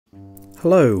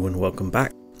Hello and welcome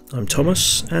back. I'm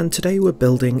Thomas and today we're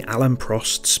building Alain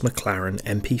Prost's McLaren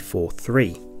MP4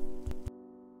 3.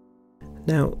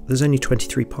 Now there's only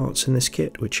 23 parts in this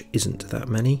kit, which isn't that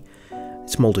many.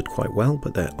 It's moulded quite well,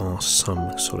 but there are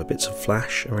some sort of bits of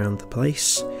flash around the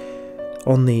place.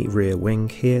 On the rear wing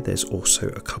here there's also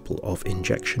a couple of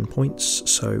injection points,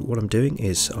 so what I'm doing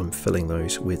is I'm filling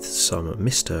those with some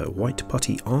Mr. White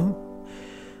Putty R.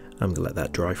 I'm going to let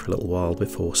that dry for a little while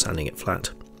before sanding it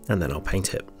flat, and then I'll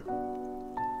paint it.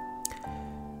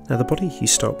 Now the body, you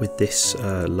start with this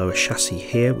lower chassis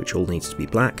here, which all needs to be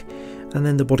black, and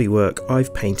then the bodywork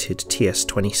I've painted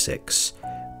TS26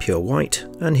 pure white,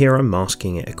 and here I'm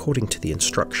masking it according to the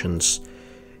instructions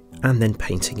and then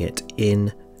painting it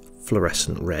in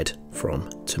fluorescent red from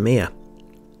Tamiya.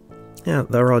 Now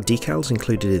there are decals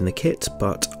included in the kit,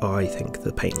 but I think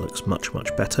the paint looks much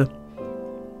better.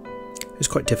 It's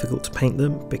quite difficult to paint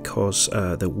them because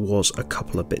there was a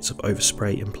couple of bits of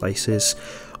overspray in places.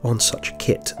 On such a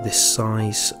kit this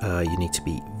size you need to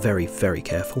be very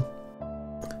careful,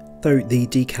 though the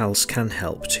decals can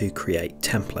help to create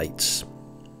templates.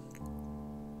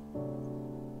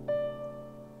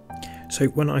 So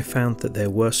when I found that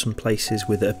there were some places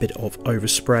with a bit of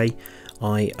overspray,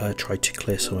 I tried to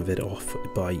clear some of it off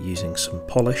by using some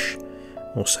polish.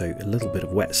 Also a little bit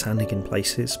of wet sanding in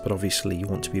places, but obviously you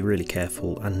want to be really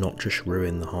careful and not just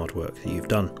ruin the hard work that you've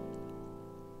done.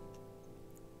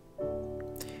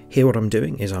 Here what I'm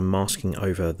doing is I'm masking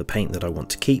over the paint that I want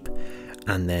to keep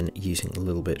and then using a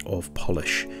little bit of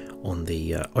polish on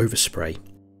the overspray.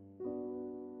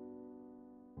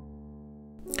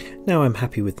 Now I'm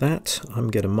happy with that. I'm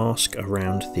going to mask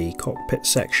around the cockpit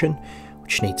section,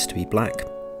 which needs to be black.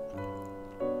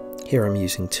 Here I'm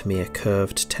using Tamiya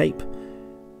curved tape.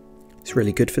 It's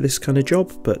really good for this kind of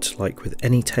job, but like with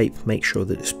any tape, make sure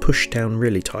that it's pushed down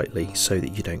really tightly so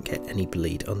that you don't get any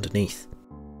bleed underneath.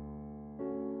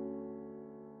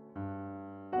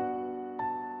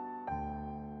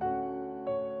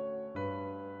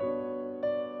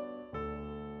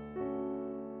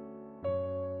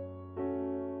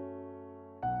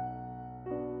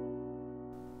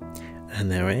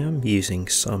 And there I am using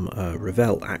some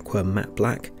Revell Aqua Matte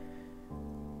Black.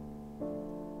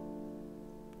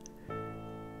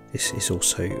 This is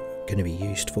also going to be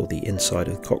used for the inside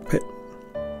of the cockpit.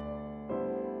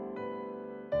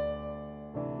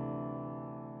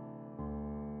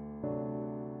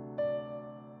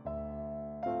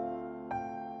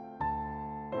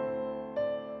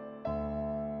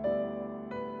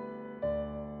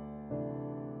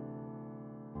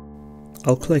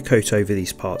 I'll clear coat over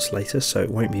these parts later, so it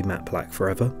won't be matte black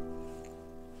forever.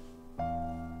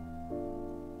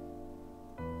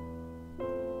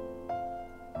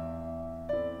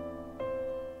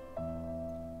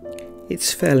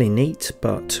 It's fairly neat,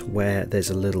 but where there's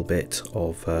a little bit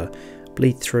of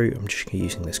bleed through, I'm just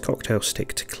using this cocktail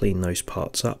stick to clean those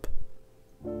parts up,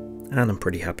 and I'm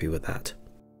pretty happy with that.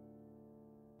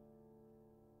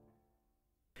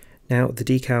 Now the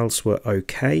decals were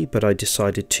okay, but I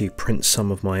decided to print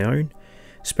some of my own,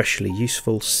 especially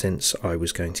useful since I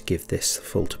was going to give this the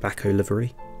full tobacco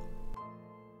livery.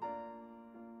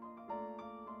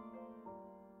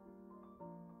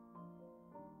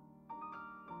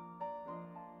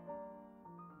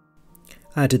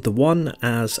 I added the one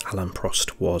as Alain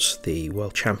Prost was the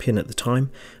world champion at the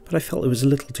time, but I felt it was a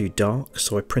little too dark,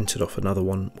 so I printed off another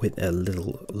one with a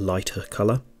little lighter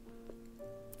colour.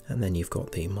 And then you've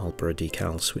got the Marlboro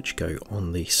decals which go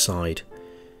on the side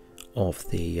of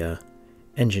the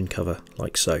engine cover,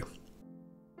 like so.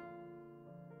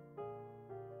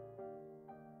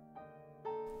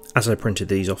 As I printed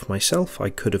these off myself, I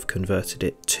could have converted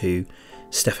it to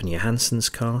Stefan Johansson's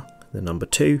car, the number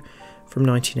 2, from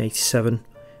 1987.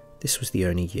 This was the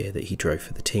only year that he drove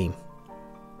for the team.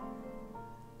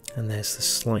 And there's the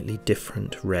slightly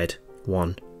different red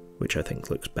one, which I think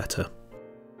looks better.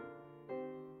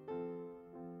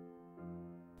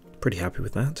 Pretty happy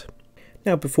with that.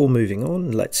 Now before moving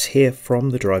on, let's hear from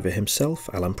the driver himself,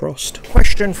 Alain Prost.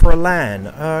 Question for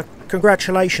Alain.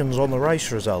 Congratulations on the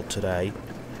race result today.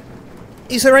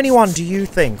 Is there anyone, do you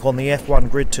think, on the F1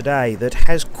 grid today that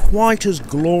has quite as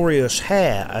glorious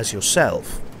hair as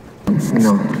yourself?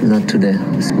 No, not today.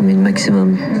 I mean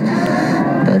maximum,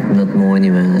 but not more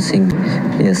anyway. I think,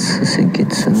 yes, I think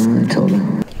it's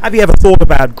over. Have you ever thought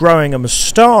about growing a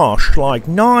moustache like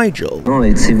Nigel? No,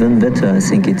 it's even better. I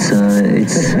think it's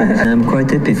I'm quite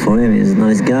happy for him. He's a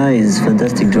nice guy, he's a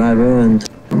fantastic driver, and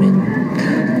I mean,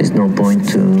 there's no point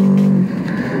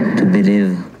to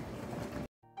believe.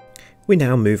 We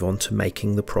now move on to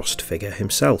making the Prost figure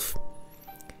himself.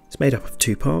 It's made up of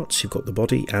two parts. You've got the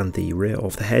body and the rear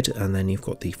of the head, and then you've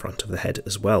got the front of the head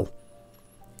as well.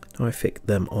 Now I fit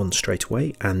them on straight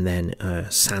away and then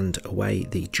sand away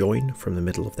the join from the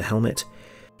middle of the helmet.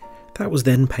 That was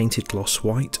then painted gloss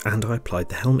white, and I applied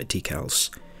the helmet decals.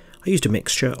 I used a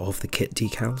mixture of the kit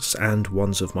decals and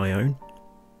ones of my own.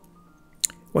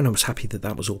 When I was happy that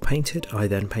that was all painted, I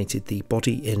then painted the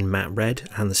body in matte red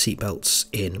and the seatbelts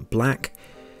in black,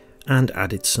 and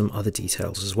added some other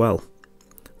details as well.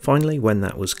 Finally, when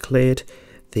that was cleared,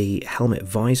 the helmet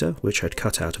visor, which I'd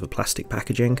cut out of a plastic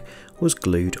packaging, was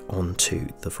glued onto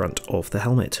the front of the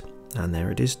helmet, and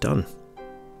there it is done.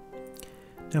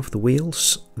 Now for the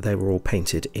wheels, they were all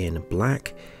painted in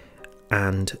black,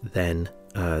 and then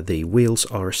the wheels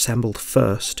are assembled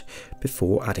first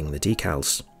before adding the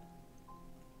decals.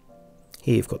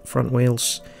 Here you've got the front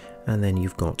wheels, and then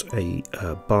you've got a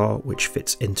bar which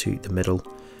fits into the middle.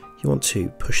 You want to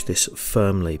push this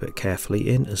firmly but carefully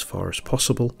in as far as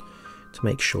possible to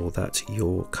make sure that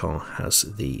your car has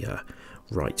the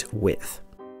right width.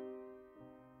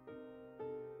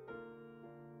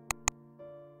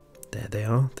 There they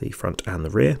are, the front and the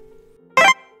rear.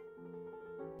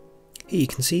 Here you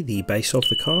can see the base of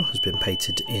the car has been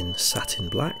painted in satin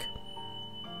black,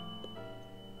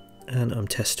 and I'm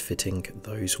test fitting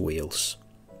those wheels.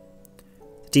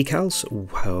 The decals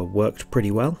worked pretty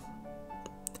well.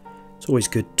 It's always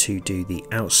good to do the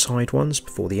outside ones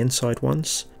before the inside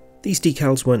ones. These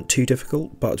decals weren't too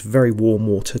difficult, but very warm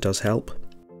water does help.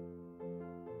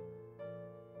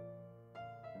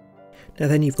 Now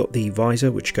then you've got the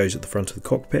visor which goes at the front of the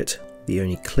cockpit, the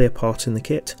only clear part in the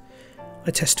kit.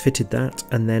 I test fitted that,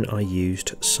 and then I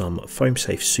used some foam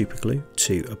safe super glue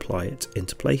to apply it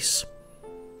into place.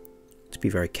 To be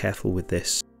very careful with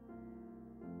this.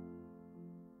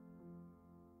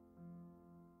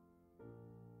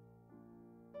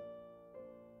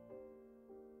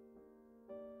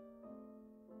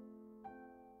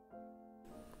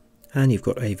 And you've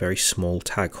got a very small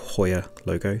TAG-Heuer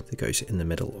logo that goes in the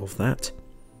middle of that.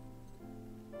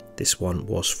 This one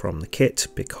was from the kit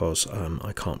because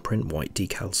I can't print white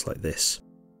decals like this.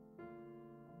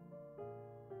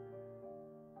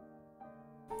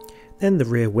 Then the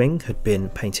rear wing had been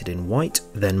painted in white,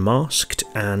 then masked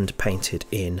and painted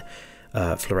in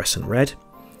fluorescent red.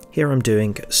 Here I'm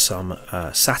doing some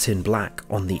satin black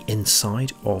on the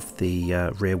inside of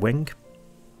the rear wing.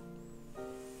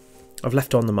 I've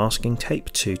left on the masking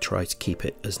tape to try to keep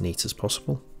it as neat as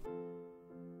possible.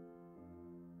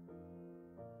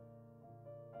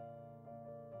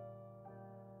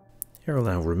 Here I'll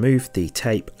now remove the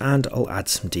tape and I'll add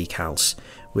some decals,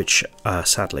 which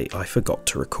sadly I forgot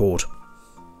to record.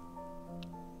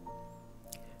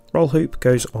 Roll hoop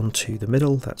goes onto the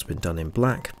middle, that's been done in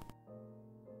black.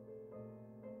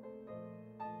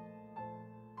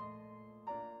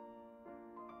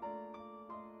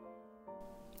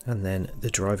 And then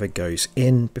the driver goes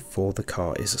in before the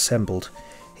car is assembled,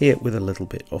 here with a little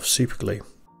bit of super glue.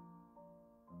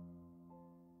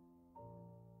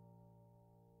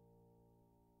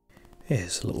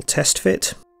 Here's a little test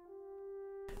fit.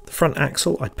 The front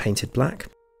axle I painted black.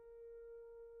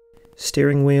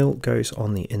 Steering wheel goes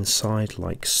on the inside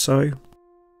like so.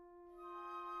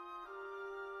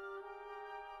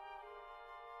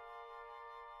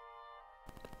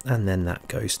 And then that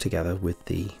goes together with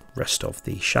the rest of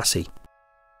the chassis.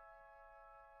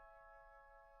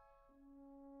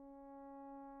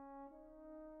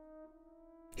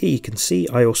 Here you can see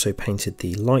I also painted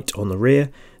the light on the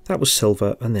rear. That was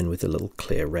silver, and then with a little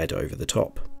clear red over the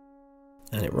top.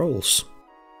 And it rolls.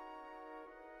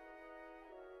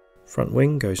 Front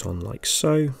wing goes on like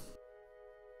so.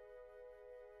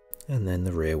 And then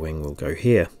the rear wing will go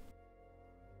here.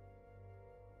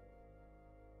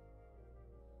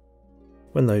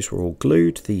 When those were all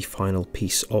glued, the final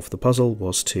piece of the puzzle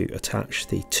was to attach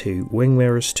the two wing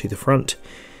mirrors to the front.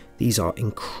 These are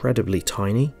incredibly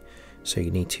tiny, so you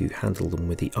need to handle them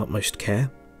with the utmost care.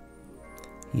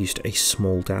 Used a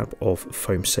small dab of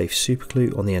foam safe super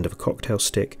glue on the end of a cocktail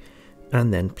stick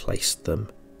and then placed them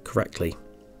correctly.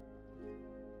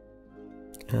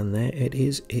 And there it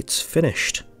is, it's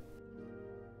finished.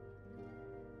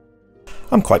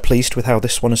 I'm quite pleased with how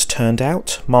this one has turned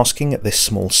out. Masking at this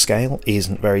small scale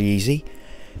isn't very easy.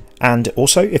 And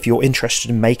also, if you're interested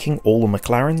in making all the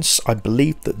McLarens, I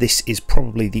believe that this is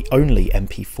probably the only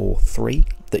MP4 3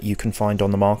 that you can find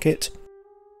on the market.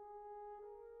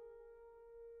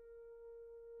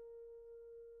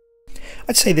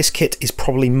 I'd say this kit is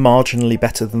probably marginally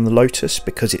better than the Lotus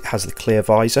because it has the clear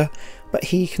visor, but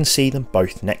here you can see them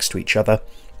both next to each other.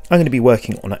 I'm going to be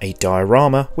working on a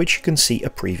diorama, which you can see a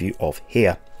preview of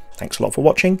here. Thanks a lot for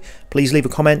watching. Please leave a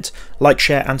comment, like,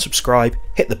 share and subscribe,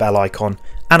 hit the bell icon,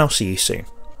 and I'll see you soon.